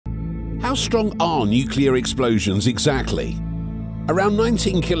How strong are nuclear explosions exactly? Around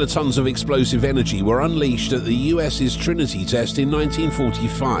 19 kilotons of explosive energy were unleashed at the US's Trinity test in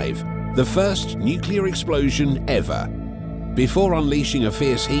 1945, the first nuclear explosion ever. Before unleashing a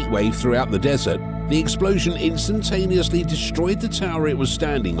fierce heatwave throughout the desert, the explosion instantaneously destroyed the tower it was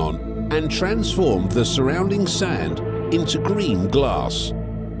standing on and transformed the surrounding sand into green glass.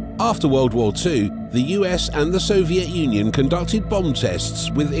 After World War II, the US and the Soviet Union conducted bomb tests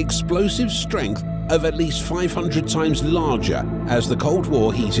with explosive strength of at least 500 times larger as the Cold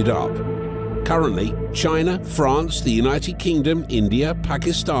War heated up. Currently, China, France, the United Kingdom, India,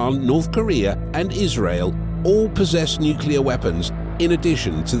 Pakistan, North Korea, and Israel all possess nuclear weapons in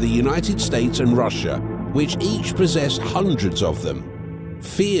addition to the United States and Russia, which each possess hundreds of them.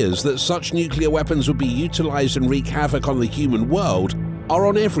 Fears that such nuclear weapons would be utilized and wreak havoc on the human world are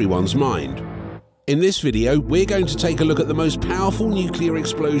on everyone's mind. In this video, we're going to take a look at the most powerful nuclear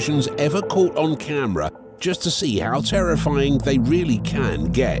explosions ever caught on camera, just to see how terrifying they really can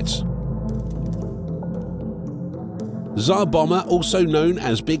get. Tsar Bomber, also known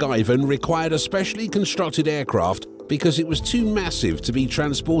as Big Ivan, required a specially constructed aircraft because it was too massive to be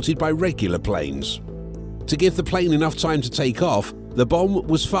transported by regular planes. To give the plane enough time to take off, the bomb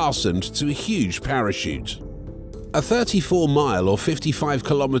was fastened to a huge parachute. A 34-mile or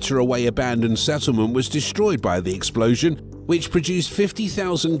 55-kilometer away abandoned settlement was destroyed by the explosion, which produced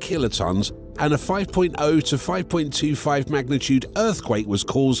 50,000 kilotons, and a 5.0 to 5.25 magnitude earthquake was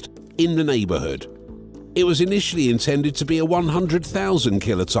caused in the neighborhood. It was initially intended to be a 100,000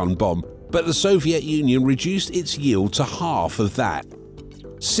 kiloton bomb, but the Soviet Union reduced its yield to half of that.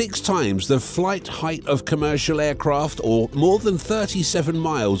 6 times the flight height of commercial aircraft, or more than 37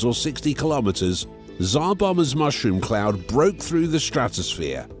 miles or 60 kilometers, Tsar Bomber's mushroom cloud broke through the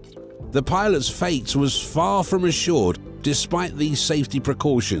stratosphere. The pilot's fate was far from assured despite these safety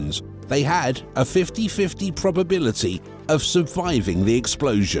precautions. They had a 50-50 probability of surviving the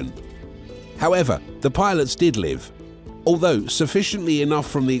explosion. However, the pilots did live. Although sufficiently enough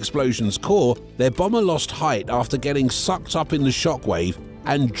from the explosion's core, their bomber lost height after getting sucked up in the shockwave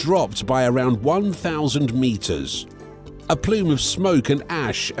and dropped by around 1,000 meters. A plume of smoke and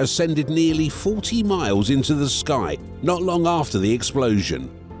ash ascended nearly 40 miles into the sky not long after the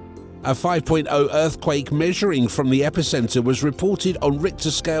explosion. A 5.0 earthquake measuring from the epicenter was reported on Richter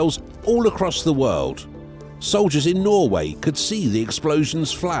scales all across the world. Soldiers in Norway could see the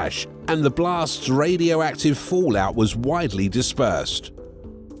explosion's flash, and the blast's radioactive fallout was widely dispersed.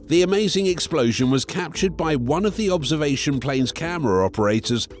 The amazing explosion was captured by one of the observation plane's camera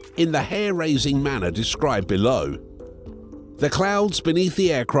operators in the hair-raising manner described below. The clouds beneath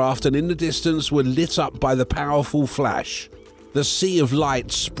the aircraft and in the distance were lit up by the powerful flash. The sea of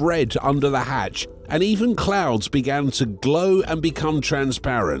light spread under the hatch, and even clouds began to glow and become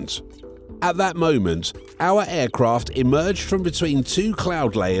transparent. At that moment, our aircraft emerged from between 2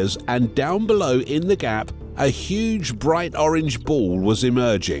 cloud layers, and down below in the gap, a huge bright orange ball was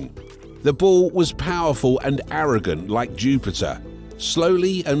emerging. The ball was powerful and arrogant like Jupiter.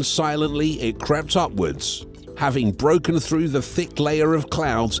 Slowly and silently it crept upwards. Having broken through the thick layer of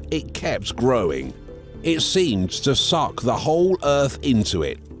clouds, it kept growing. It seemed to suck the whole Earth into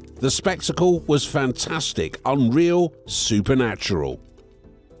it. The spectacle was fantastic, unreal, supernatural.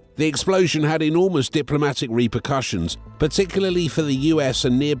 The explosion had enormous diplomatic repercussions, particularly for the US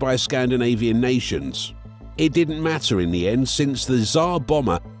and nearby Scandinavian nations. It didn't matter in the end, since the Tsar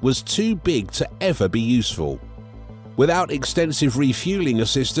Bomber was too big to ever be useful. Without extensive refueling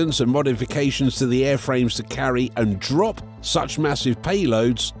assistance and modifications to the airframes to carry and drop such massive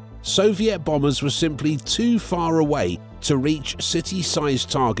payloads, Soviet bombers were simply too far away to reach city-sized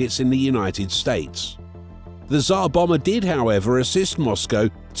targets in the United States. The Tsar Bomber did, however, assist Moscow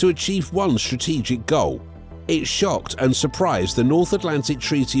to achieve one strategic goal. It shocked and surprised the North Atlantic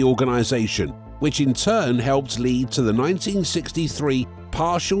Treaty Organization, which in turn helped lead to the 1963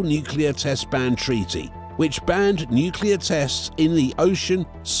 Partial Nuclear Test Ban Treaty, which banned nuclear tests in the ocean,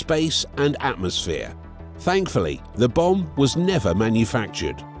 space, and atmosphere. Thankfully, the bomb was never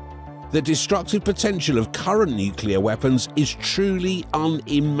manufactured. The destructive potential of current nuclear weapons is truly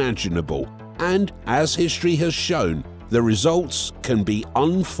unimaginable, and as history has shown, the results can be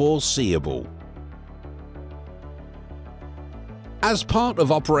unforeseeable. As part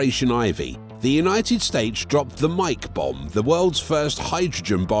of Operation Ivy, the United States dropped the Mike bomb, the world's first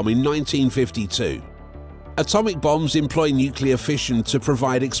hydrogen bomb, in 1952. Atomic bombs employ nuclear fission to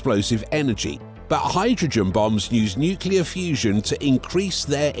provide explosive energy, but hydrogen bombs use nuclear fusion to increase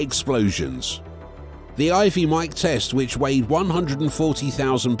their explosions. The Ivy Mike test, which weighed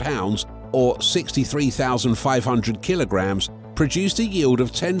 140,000 pounds or 63,500 kilograms, produced a yield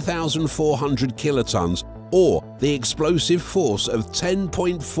of 10,400 kilotons, or the explosive force of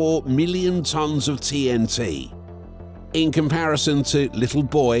 10.4 million tons of TNT. In comparison to Little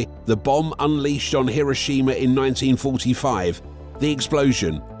Boy, the bomb unleashed on Hiroshima in 1945, the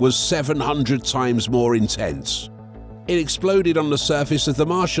explosion was 700 times more intense. It exploded on the surface of the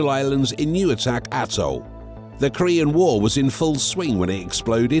Marshall Islands in Nuatak Atoll. The Korean War was in full swing when it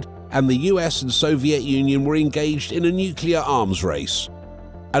exploded, and the US and Soviet Union were engaged in a nuclear arms race.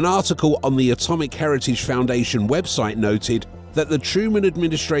 An article on the Atomic Heritage Foundation website noted that the Truman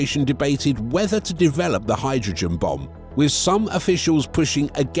administration debated whether to develop the hydrogen bomb, with some officials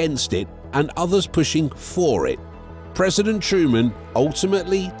pushing against it and others pushing for it. President Truman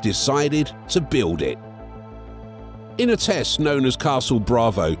ultimately decided to build it. In a test known as Castle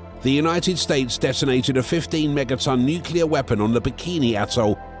Bravo, the United States detonated a 15-megaton nuclear weapon on the Bikini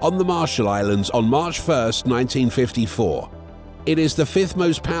Atoll on the Marshall Islands on March 1, 1954. It is the fifth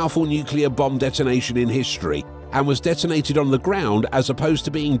most powerful nuclear bomb detonation in history and was detonated on the ground as opposed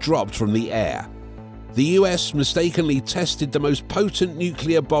to being dropped from the air. The US mistakenly tested the most potent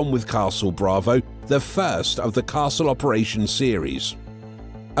nuclear bomb with Castle Bravo, the first of the Castle Operation series.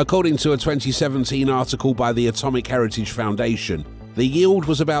 According to a 2017 article by the Atomic Heritage Foundation, the yield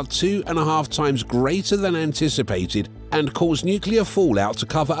was about 2.5 times greater than anticipated and caused nuclear fallout to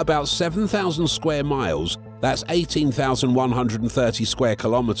cover about 7,000 square miles, that's 18,130 square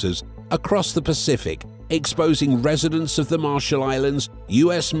kilometers, across the Pacific, exposing residents of the Marshall Islands,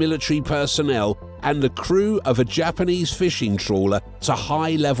 US military personnel, and the crew of a Japanese fishing trawler to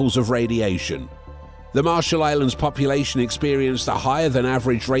high levels of radiation. The Marshall Islands population experienced a higher than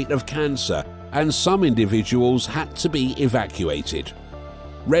average rate of cancer, and some individuals had to be evacuated.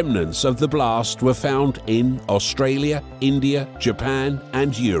 Remnants of the blast were found in Australia, India, Japan,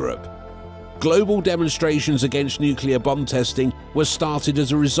 and Europe. Global demonstrations against nuclear bomb testing were started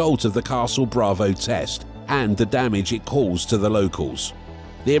as a result of the Castle Bravo test and the damage it caused to the locals.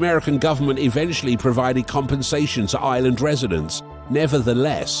 The American government eventually provided compensation to island residents.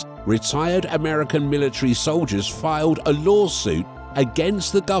 Nevertheless, retired American military soldiers filed a lawsuit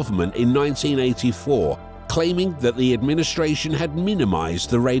against the government in 1984, claiming that the administration had minimized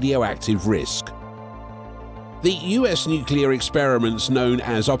the radioactive risk. The US nuclear experiments known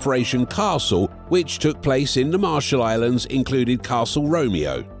as Operation Castle, which took place in the Marshall Islands, included Castle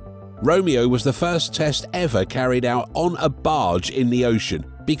Romeo. Romeo was the first test ever carried out on a barge in the ocean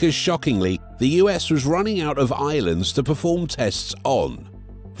because, shockingly, the US was running out of islands to perform tests on.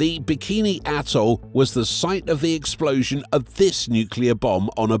 The Bikini Atoll was the site of the explosion of this nuclear bomb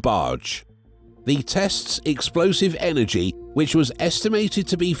on a barge. The test's explosive energy, which was estimated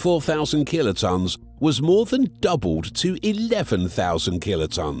to be 4,000 kilotons, was more than doubled to 11,000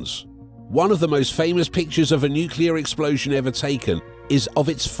 kilotons. One of the most famous pictures of a nuclear explosion ever taken is of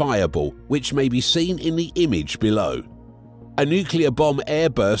its fireball, which may be seen in the image below. A nuclear bomb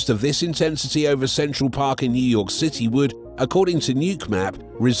airburst of this intensity over Central Park in New York City would, according to NukeMap,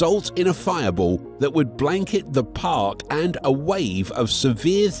 result in a fireball that would blanket the park and a wave of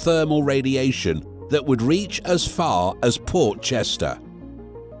severe thermal radiation that would reach as far as Port Chester.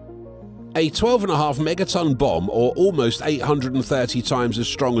 A 12.5 megaton bomb, or almost 830 times as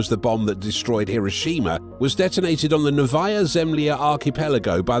strong as the bomb that destroyed Hiroshima, was detonated on the Novaya Zemlya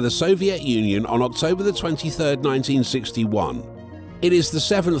archipelago by the Soviet Union on October 23, 1961. It is the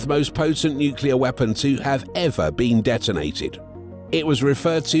seventh most potent nuclear weapon to have ever been detonated. It was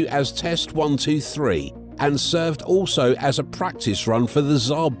referred to as Test 123 and served also as a practice run for the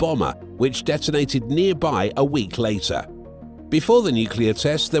Tsar bomber, which detonated nearby a week later. Before the nuclear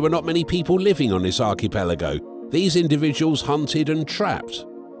test, there were not many people living on this archipelago. These individuals hunted and trapped.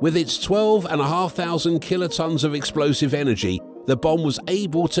 With its 12,500 kilotons of explosive energy, the bomb was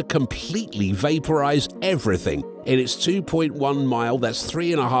able to completely vaporize everything in its 2.1 mile, that's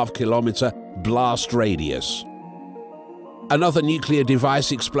 3.5 kilometer, blast radius. Another nuclear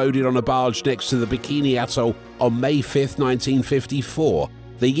device exploded on a barge next to the Bikini Atoll on May 5, 1954.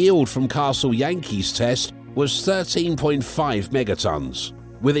 The yield from Castle Yankee's test was 13.5 megatons.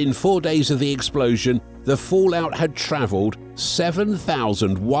 Within 4 days of the explosion, the fallout had traveled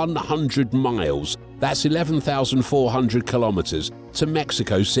 7,100 miles, that's 11,400 kilometers, to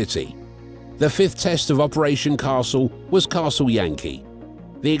Mexico City. The fifth test of Operation Castle was Castle Yankee.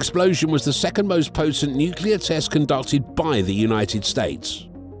 The explosion was the second most potent nuclear test conducted by the United States.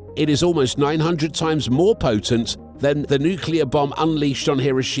 It is almost 900 times more potent than the nuclear bomb unleashed on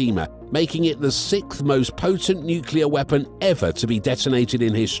Hiroshima, making it the sixth most potent nuclear weapon ever to be detonated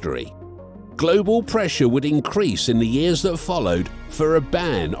in history. Global pressure would increase in the years that followed for a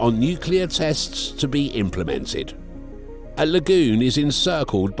ban on nuclear tests to be implemented. A lagoon is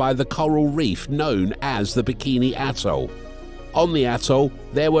encircled by the coral reef known as the Bikini Atoll. On the atoll,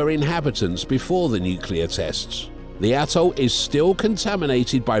 there were inhabitants before the nuclear tests. The atoll is still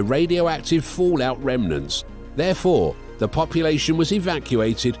contaminated by radioactive fallout remnants. Therefore, the population was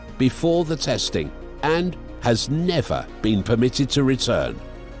evacuated before the testing and has never been permitted to return.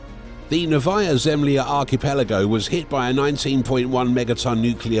 The Novaya Zemlya archipelago was hit by a 19.1 megaton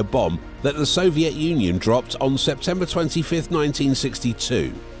nuclear bomb that the Soviet Union dropped on September 25,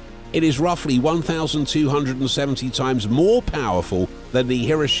 1962. It is roughly 1,270 times more powerful than the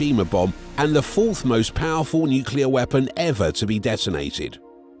Hiroshima bomb and the fourth most powerful nuclear weapon ever to be detonated.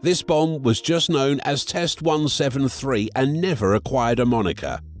 This bomb was just known as Test 173 and never acquired a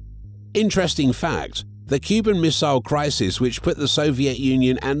moniker. Interesting fact, the Cuban Missile Crisis, which put the Soviet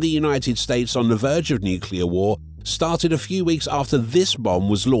Union and the United States on the verge of nuclear war, started a few weeks after this bomb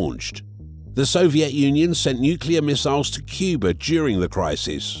was launched. The Soviet Union sent nuclear missiles to Cuba during the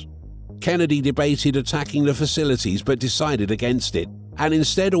crisis. Kennedy debated attacking the facilities but decided against it, and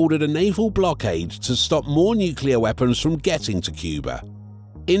instead ordered a naval blockade to stop more nuclear weapons from getting to Cuba.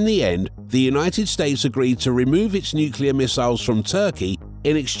 In the end, the United States agreed to remove its nuclear missiles from Turkey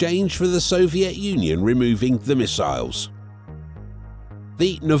in exchange for the Soviet Union removing the missiles.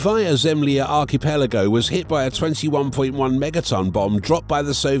 The Novaya Zemlya archipelago was hit by a 21.1 megaton bomb dropped by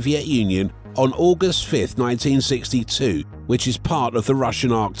the Soviet Union on August 5, 1962, which is part of the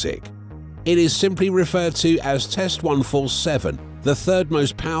Russian Arctic. It is simply referred to as Test 147, the third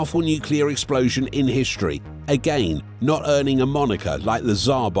most powerful nuclear explosion in history, again not earning a moniker like the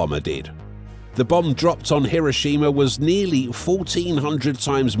Tsar bomber did. The bomb dropped on Hiroshima was nearly 1,400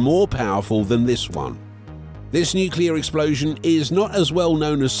 times more powerful than this one. This nuclear explosion is not as well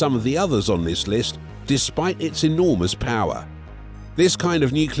known as some of the others on this list, despite its enormous power. This kind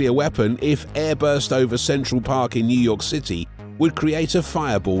of nuclear weapon, if airburst over Central Park in New York City, would create a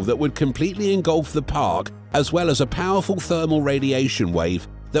fireball that would completely engulf the park, as well as a powerful thermal radiation wave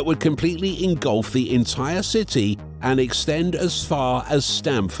that would completely engulf the entire city and extend as far as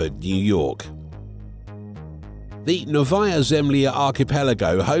Stamford, New York. The Novaya Zemlya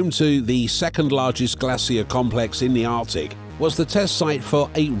archipelago, home to the second largest glacier complex in the Arctic, was the test site for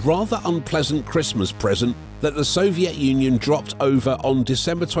a rather unpleasant Christmas present that the Soviet Union dropped over on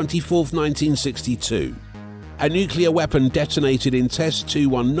December 24, 1962. A nuclear weapon detonated in Test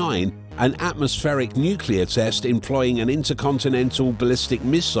 219, an atmospheric nuclear test employing an intercontinental ballistic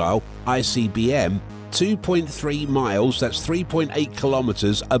missile, ICBM, 2.3 miles, that's 3.8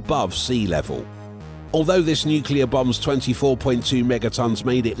 kilometers above sea level. Although this nuclear bomb's 24.2 megatons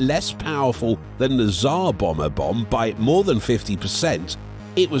made it less powerful than the Tsar bomber bomb by more than 50%,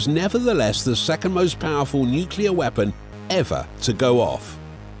 it was nevertheless the second most powerful nuclear weapon ever to go off.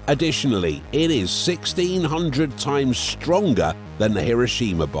 Additionally, it is 1,600 times stronger than the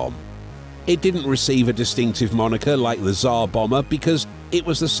Hiroshima bomb. It didn't receive a distinctive moniker like the Tsar bomber because it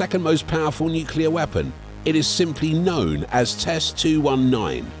was the second most powerful nuclear weapon. It is simply known as Test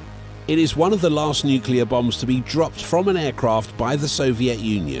 219. It is one of the last nuclear bombs to be dropped from an aircraft by the Soviet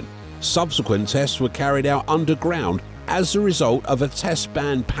Union. Subsequent tests were carried out underground as a result of a test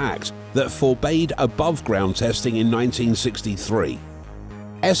ban pact that forbade above-ground testing in 1963.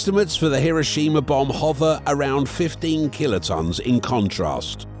 Estimates for the Hiroshima bomb hover around 15 kilotons in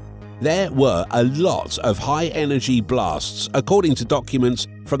contrast. There were a lot of high-energy blasts, according to documents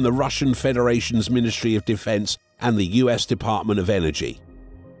from the Russian Federation's Ministry of Defense and the US Department of Energy.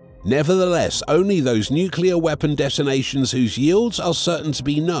 Nevertheless, only those nuclear weapon detonations whose yields are certain to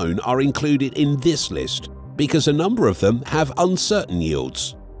be known are included in this list, because a number of them have uncertain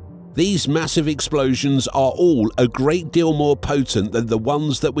yields. These massive explosions are all a great deal more potent than the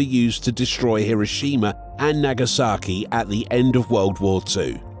ones that were used to destroy Hiroshima and Nagasaki at the end of World War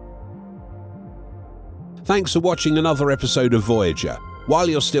II. Thanks for watching another episode of Voyager. While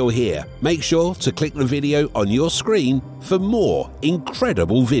you're still here, make sure to click the video on your screen for more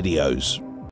incredible videos.